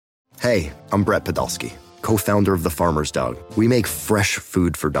Hey, I'm Brett Podolsky, co-founder of The Farmer's Dog. We make fresh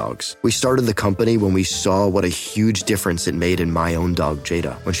food for dogs. We started the company when we saw what a huge difference it made in my own dog,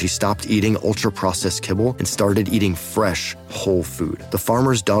 Jada, when she stopped eating ultra-processed kibble and started eating fresh, whole food. The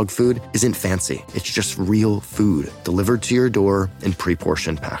Farmer's Dog food isn't fancy. It's just real food delivered to your door in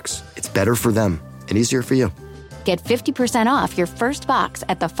pre-portioned packs. It's better for them and easier for you. Get 50% off your first box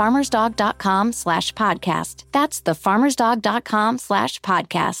at thefarmersdog.com/podcast. That's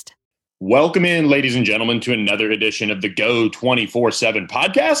thefarmersdog.com/podcast. Welcome in, ladies and gentlemen, to another edition of the Go 24/7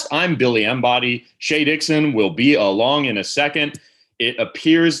 podcast. I'm Billy Embody. Shea Dixon will be along in a second. It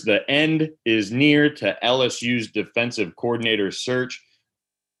appears the end is near to LSU's defensive coordinator search,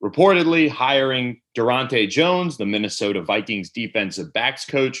 reportedly hiring Durante Jones, the Minnesota Vikings defensive backs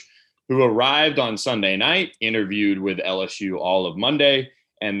coach, who arrived on Sunday night, interviewed with LSU all of Monday,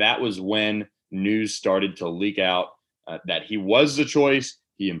 and that was when news started to leak out that he was the choice.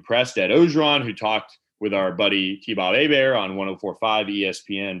 He impressed Ed Ogeron, who talked with our buddy T-Bob Hebert on 104.5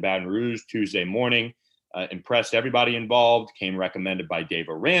 ESPN Baton Rouge Tuesday morning. Impressed everybody involved, came recommended by Dave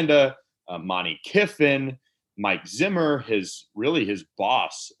Aranda, Monty Kiffin, Mike Zimmer, his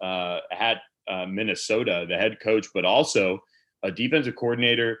boss at Minnesota, the head coach, but also a defensive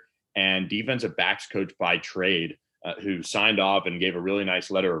coordinator and defensive backs coach by trade, who signed off and gave a really nice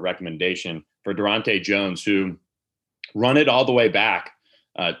letter of recommendation for Durante Jones, who run it all the way back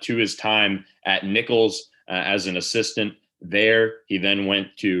to his time at Nichols as an assistant there. He then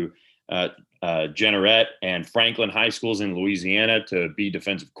went to Jeanneret and Franklin high schools in Louisiana to be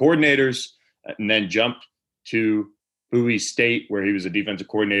defensive coordinators, and then jumped to Bowie State, where he was a defensive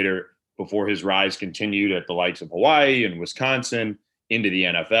coordinator before his rise continued at the likes of Hawaii and Wisconsin, into the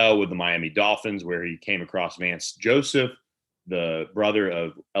NFL with the Miami Dolphins, where he came across Vance Joseph, the brother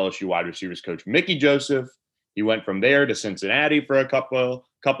of LSU wide receivers coach Mickey Joseph. He went from there to Cincinnati for a couple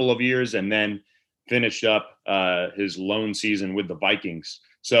of years, and then finished up his lone season with the Vikings.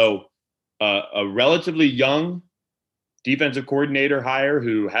 So a relatively young defensive coordinator hire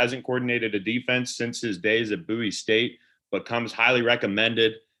who hasn't coordinated a defense since his days at Bowie State, but comes highly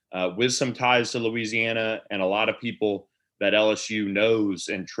recommended with some ties to Louisiana and a lot of people that LSU knows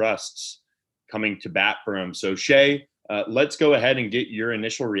and trusts coming to bat for him. So Shea, let's go ahead and get your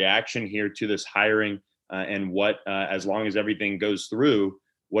initial reaction here to this hiring and what, as long as everything goes through,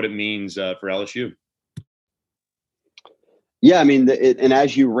 what it means for LSU. Yeah, I mean, and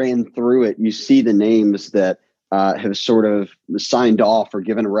as you ran through it, you see the names that have sort of signed off or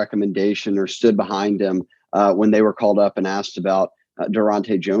given a recommendation or stood behind him when they were called up and asked about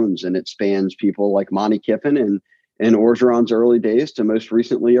Durante Jones. And it spans people like Monty Kiffin and Orgeron's early days to most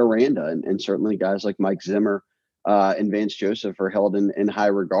recently Aranda, and certainly guys like Mike Zimmer and Vance Joseph are held in high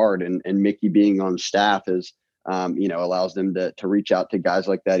regard, and Mickey being on staff is, allows them to reach out to guys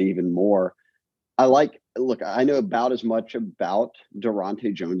like that even more. I know about as much about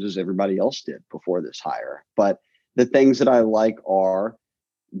Durante Jones as everybody else did before this hire, but the things that I like are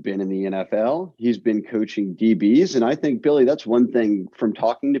been in the NFL. He's been coaching DBs. And I think, Billy, that's one thing from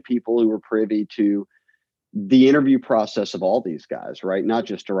talking to people who were privy to the interview process of all these guys, right? Not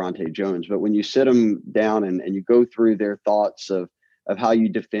just Durante Jones, but when you sit them down and you go through their thoughts of how you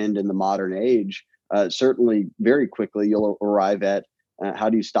defend in the modern age, certainly very quickly you'll arrive at how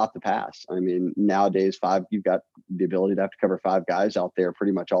do you stop the pass? I mean, nowadays, you've got the ability to have to cover five guys out there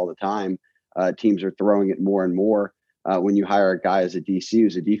pretty much all the time. Teams are throwing it more and more. When you hire a guy as a DC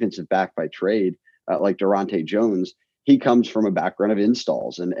who's a defensive back by trade, like Durante Jones, he comes from a background of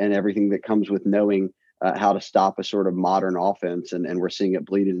installs and everything that comes with knowing how to stop a sort of modern offense. And we're seeing it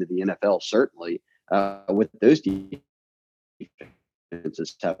bleed into the NFL, certainly, with those defenses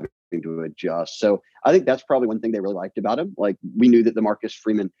having to adjust. So I think that's probably one thing they really liked about him. Like, we knew that the Marcus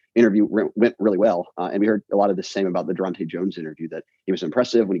Freeman interview went really well. And we heard a lot of the same about the Durante Jones interview, that he was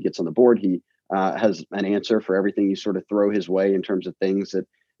impressive when he gets on the board. He has an answer for everything you sort of throw his way in terms of things that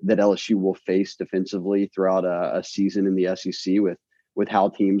LSU will face defensively throughout a season in the SEC with how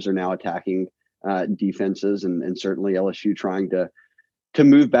teams are now attacking defenses, and certainly LSU trying to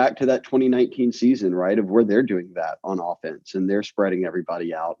move back to that 2019 season, right, of where they're doing that on offense and they're spreading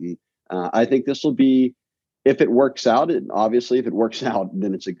everybody out. And I think this will be, if it works out, and obviously if it works out,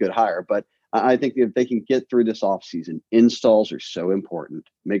 then it's a good hire. But I think if they can get through this offseason, installs are so important.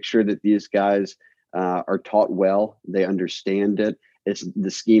 Make sure that these guys are taught well, they understand it.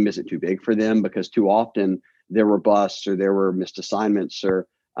 The scheme isn't too big for them, because too often there were busts or there were missed assignments or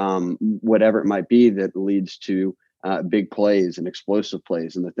whatever it might be that leads to big plays and explosive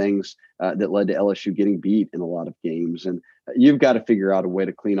plays and the things that led to LSU getting beat in a lot of games. And you've got to figure out a way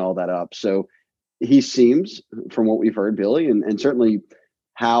to clean all that up. So he seems, from what we've heard, Billy, and certainly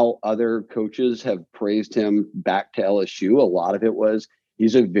how other coaches have praised him back to LSU, a lot of it was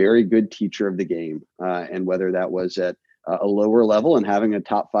he's a very good teacher of the game. And whether that was at a lower level and having a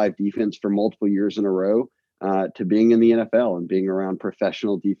top 5 defense for multiple years in a row, to being in the NFL and being around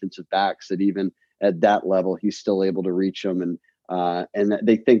professional defensive backs, that even at that level, he's still able to reach them. And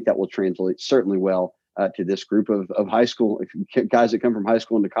they think that will translate certainly well to this group of high school guys that come from high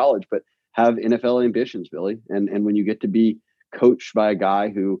school into college, but have NFL ambitions, Billy. And when you get to be coached by a guy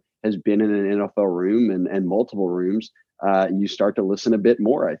who has been in an NFL room and multiple rooms, you start to listen a bit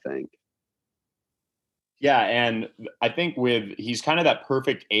more, I think. Yeah, and I think he's kind of that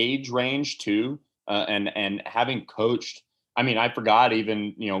perfect age range too, and having coached. I mean, I forgot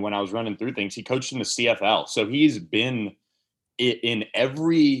even when I was running through things, he coached in the CFL, so he's been in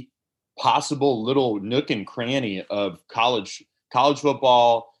every possible little nook and cranny of college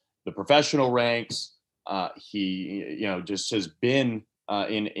football, the professional ranks. He just has been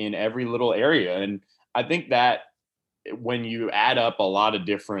in every little area, and I think that when you add up a lot of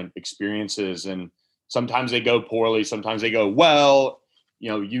different experiences, and sometimes they go poorly, sometimes they go well,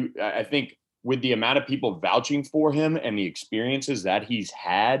 I think with the amount of people vouching for him and the experiences that he's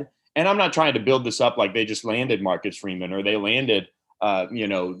had, and I'm not trying to build this up like they just landed Marcus Freeman or they landed,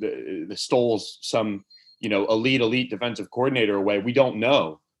 the stole some, elite defensive coordinator away. We don't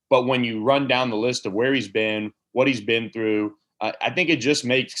know. But when you run down the list of where he's been, what he's been through, I think it just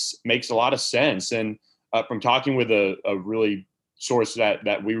makes a lot of sense. And from talking with a really source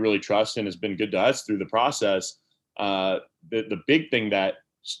that we really trust and has been good to us through the process, the big thing that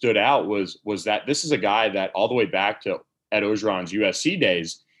stood out was that this is a guy that all the way back to Ed Orgeron's USC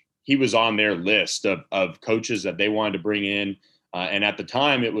days, he was on their list of coaches that they wanted to bring in. And at the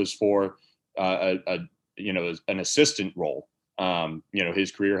time it was for an assistant role.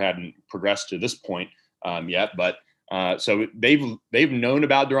 His career hadn't progressed to this point yet, but so they've known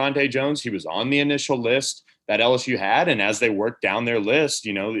about Daronte Jones. He was on the initial list that LSU had, and as they worked down their list,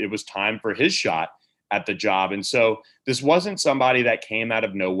 it was time for his shot at the job. And so this wasn't somebody that came out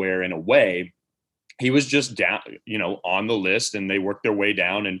of nowhere in a way. He was just down, on the list, and they worked their way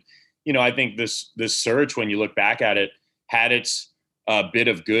down. And, I think this search, when you look back at it, had its bit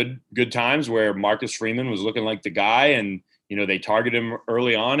of good times where Marcus Freeman was looking like the guy, and, they targeted him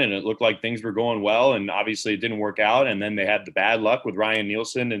early on and it looked like things were going well, and obviously it didn't work out. And then they had the bad luck with Ryan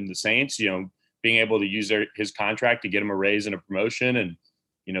Nielsen and the Saints, being able to use his contract to get him a raise and a promotion. And,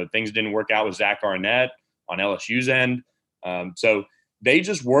 things didn't work out with Zach Arnett on LSU's end. So they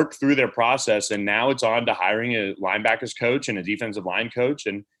just worked through their process, and now it's on to hiring a linebackers coach and a defensive line coach.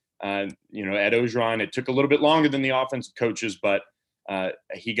 And, Ed Orgeron, it took a little bit longer than the offensive coaches, but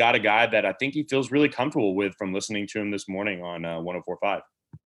he got a guy that I think he feels really comfortable with from listening to him this morning on 104.5.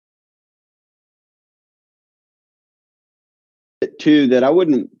 Too, that I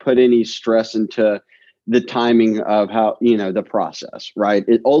wouldn't put any stress into the timing of how, the process, right?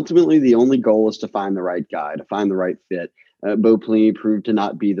 Ultimately, the only goal is to find the right guy, to find the right fit. Bo Pelini proved to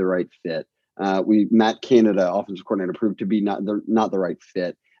not be the right fit. Matt Canada, offensive coordinator, proved to be not the right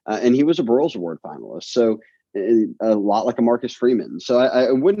fit. And he was a Broyles Award finalist. So a lot like a Marcus Freeman. So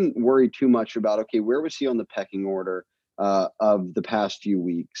I wouldn't worry too much about, okay, where was he on the pecking order of the past few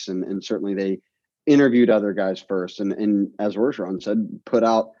weeks? And certainly they interviewed other guys first. And as Orgeron said, put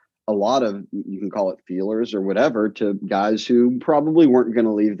out a lot of, you can call it feelers or whatever, to guys who probably weren't going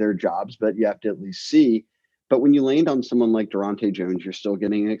to leave their jobs, but you have to at least see. But when you land on someone like Daronte Jones, you're still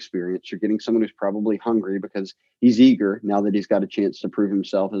getting experience. You're getting someone who's probably hungry because he's eager now that he's got a chance to prove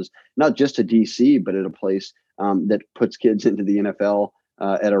himself as not just a DC, but at a place that puts kids into the NFL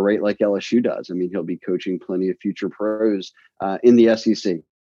at a rate like LSU does. I mean, he'll be coaching plenty of future pros in the SEC.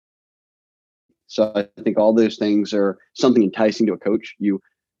 So I think all those things are something enticing to a coach. You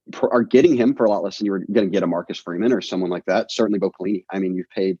are getting him for a lot less than you were going to get a Marcus Freeman or someone like that. Certainly Bo Pelini. I mean, you've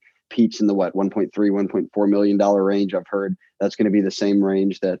paid Pete's in the $1.3-1.4 million range. I've heard that's going to be the same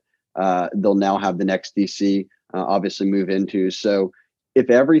range that they'll now have the next DC obviously move into. So if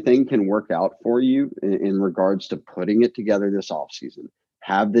everything can work out for you in regards to putting it together this offseason,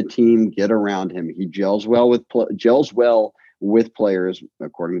 have the team get around him. He gels well with players,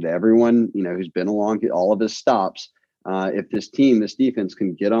 according to everyone, who's been along all of his stops. If this defense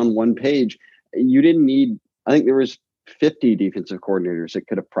can get on one page, you didn't need, I think there was 50 defensive coordinators that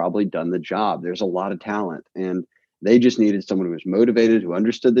could have probably done the job. There's a lot of talent, and they just needed someone who was motivated, who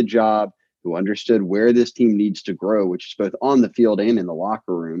understood the job, who understood where this team needs to grow, which is both on the field and in the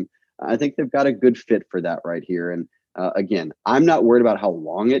locker room. I think they've got a good fit for that right here. And again, I'm not worried about how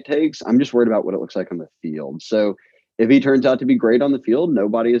long it takes. I'm just worried about what it looks like on the field. So if he turns out to be great on the field,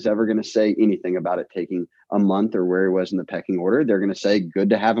 nobody is ever going to say anything about it taking a month or where he was in the pecking order. They're going to say,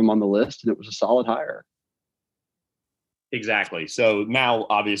 good to have him on the list, and it was a solid hire. Exactly. So now,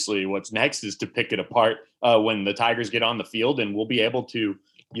 obviously, what's next is to pick it apart when the Tigers get on the field, and we'll be able to,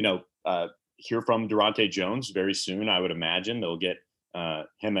 hear from Durante Jones very soon. I would imagine they'll get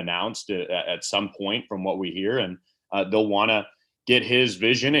him announced at some point from what we hear, and they'll want to get his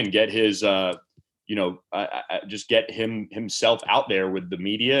vision and get his, just get himself out there with the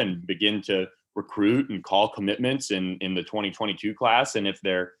media and begin to recruit and call commitments in the 2022 class. And if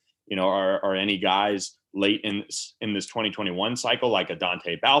there, are any guys late in this 2021 cycle, like a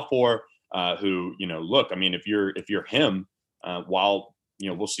Dante Balfour, who, look, I mean, if you're him, while,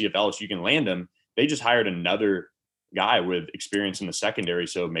 we'll see if LSU can land him, they just hired another guy with experience in the secondary.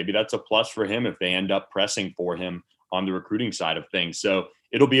 So maybe that's a plus for him if they end up pressing for him on the recruiting side of things. So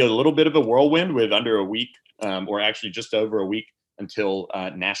it'll be a little bit of a whirlwind with under a week, or actually just over a week until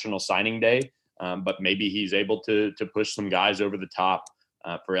National Signing Day. But maybe he's able to push some guys over the top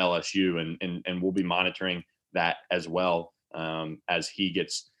for LSU, and we'll be monitoring that as well as he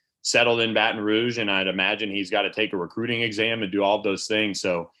gets settled in Baton Rouge. And I'd imagine he's got to take a recruiting exam and do all of those things.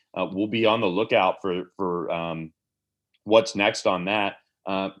 So we'll be on the lookout for what's next on that.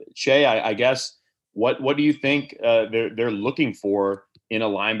 Shay, I guess, what do you think they're looking for in a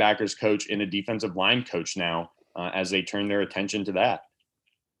linebackers coach, in a defensive line coach now, as they turn their attention to that?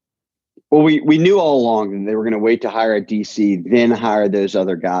 Well, we knew all along that they were going to wait to hire a DC, then hire those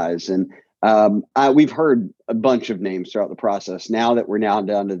other guys. And we've heard a bunch of names throughout the process. Now that we're now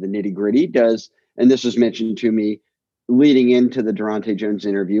down to the nitty gritty, and this was mentioned to me leading into the Durante Jones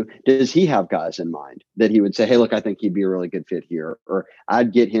interview, does he have guys in mind that he would say, hey, look, I think he'd be a really good fit here, or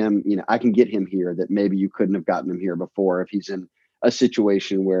I'd get him, I can get him here that maybe you couldn't have gotten him here before if he's in a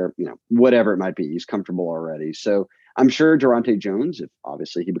situation where, whatever it might be, he's comfortable already. So I'm sure Durante Jones, if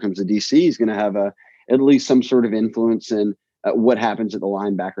obviously he becomes a DC, he's going to have at least some sort of influence in what happens at the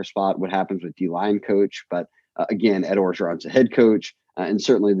linebacker spot, what happens with D-line coach. But again, Ed Orgeron's a head coach, and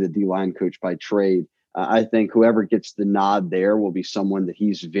certainly the D-line coach by trade. I think whoever gets the nod there will be someone that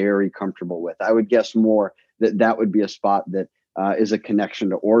he's very comfortable with. I would guess more that would be a spot that is a connection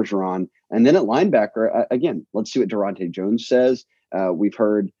to Orgeron. And then at linebacker, again, let's see what Durante Jones says. We've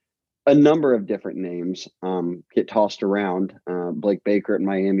heard a number of different names get tossed around. Blake Baker at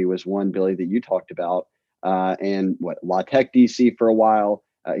Miami was one, Billy, that you talked about. And La Tech DC for a while.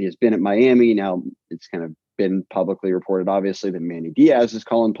 He has been at Miami. Now it's kind of been publicly reported, obviously, that Manny Diaz is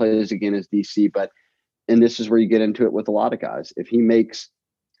calling plays again as DC. And this is where you get into it with a lot of guys. If he makes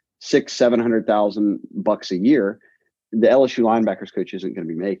 $600,000-$700,000 a year, the LSU linebackers coach isn't going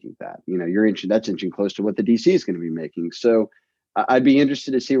to be making that. That's inching close to what the DC is going to be making. So I'd be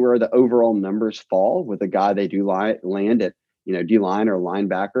interested to see where the overall numbers fall with a guy they do land at, D-line or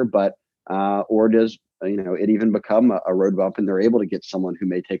linebacker, but or does it even become a road bump and they're able to get someone who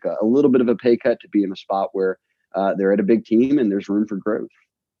may take a little bit of a pay cut to be in a spot where they're at a big team and there's room for growth.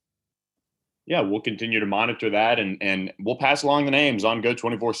 Yeah, we'll continue to monitor that, and we'll pass along the names on Go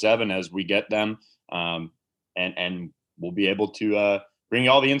 24/7 as we get them, and we'll be able to bring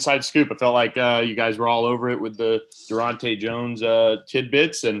you all the inside scoop. I felt like you guys were all over it with the Durante Jones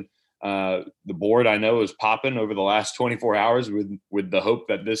tidbits, and the board I know is popping over the last 24 hours with the hope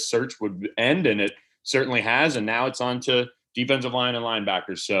that this search would end, and it certainly has. And now it's on to defensive line and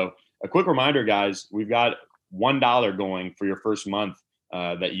linebackers. So a quick reminder, guys, we've got $1 going for your first month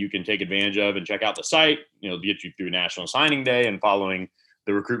that you can take advantage of and check out the site. Get you through National Signing Day and following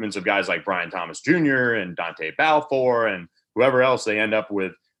the recruitments of guys like Brian Thomas Jr. and Dante Balfour and whoever else they end up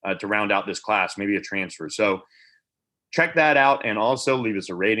with to round out this class, maybe a transfer. So check that out, and also leave us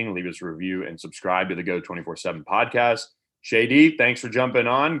a rating, leave us a review, and subscribe to the Go 24/7 podcast. Shady, thanks for jumping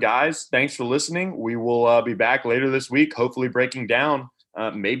on. Guys, thanks for listening. We will be back later this week, hopefully breaking down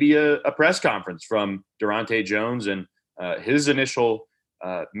maybe a press conference from Durante Jones and his initial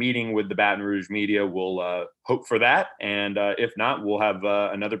meeting with the Baton Rouge media. We'll hope for that. And if not, we'll have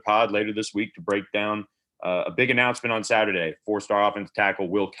another pod later this week to break down a big announcement on Saturday. 4-star offensive tackle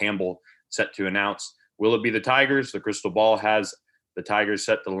Will Campbell set to announce. Will it be the Tigers? The crystal ball has the Tigers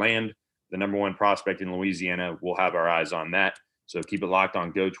set to land the number one prospect in Louisiana. We'll have our eyes on that. So keep it locked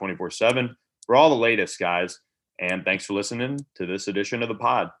on Go 24/7 for all the latest, guys. And thanks for listening to this edition of the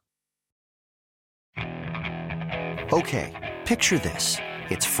pod. Okay, picture this.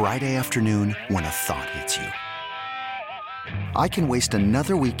 It's Friday afternoon when a thought hits you. I can waste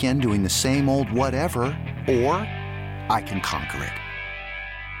another weekend doing the same old whatever, or I can conquer it.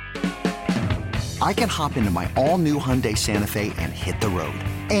 I can hop into my all-new Hyundai Santa Fe and hit the road.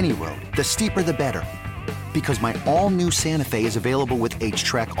 Any road. The steeper, the better. Because my all-new Santa Fe is available with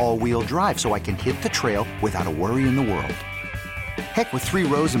H-Track all-wheel drive, so I can hit the trail without a worry in the world. Heck, with 3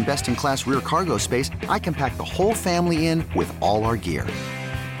 rows and best-in-class rear cargo space, I can pack the whole family in with all our gear.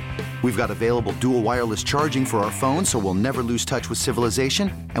 We've got available dual wireless charging for our phones, so we'll never lose touch with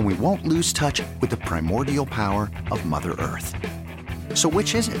civilization, and we won't lose touch with the primordial power of Mother Earth. So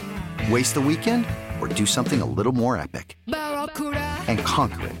which is it? Waste the weekend or do something a little more epic? And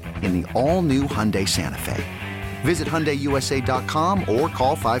conquer it in the all-new Hyundai Santa Fe. Visit HyundaiUSA.com or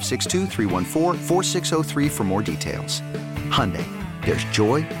call 562-314-4603 for more details. Hyundai, there's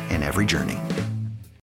joy in every journey.